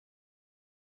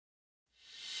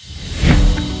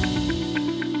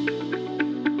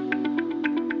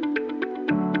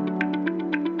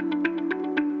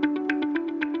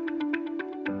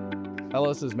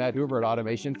this is Matt Hoover at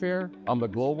Automation Fair. I'm the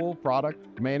Global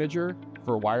Product Manager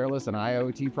for Wireless and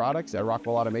IIoT products at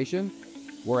Rockwell Automation.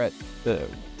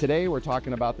 Today we're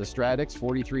talking about the Stratix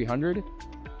 4300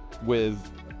 with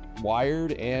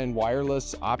wired and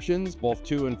wireless options, both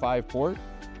 2 and 5 port.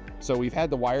 So we've had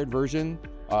the wired version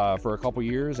for a couple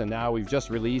years, and now we've just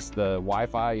released the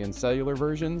Wi-Fi and cellular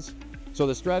versions. So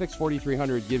the Stratix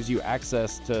 4300 gives you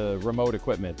access to remote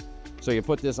equipment. So you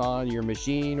put this on your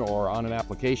machine or on an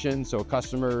application, so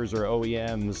customers or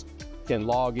OEMs can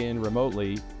log in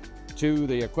remotely to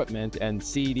the equipment and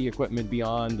see the equipment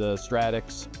beyond the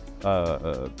Stratix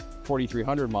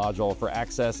 4300 module for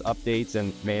access, updates,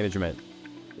 and management.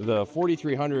 The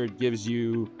 4300 gives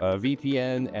you a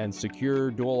VPN and secure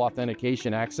dual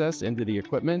authentication access into the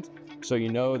equipment, so you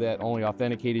know that only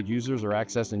authenticated users are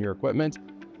accessing your equipment.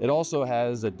 It also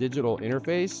has a digital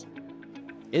interface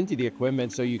into the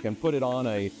equipment, so you can put it on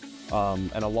an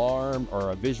alarm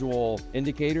or a visual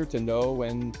indicator to know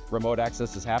when remote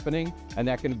access is happening, and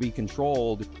that can be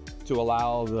controlled to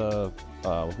allow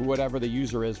whatever the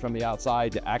user is from the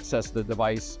outside to access the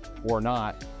device or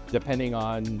not, depending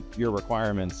on your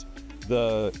requirements.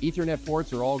 The Ethernet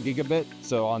ports are all gigabit,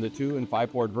 so on the 2 and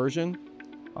 5 port version.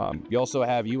 You also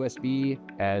have USB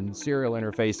and serial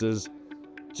interfaces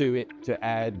to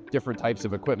add different types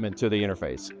of equipment to the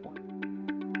interface.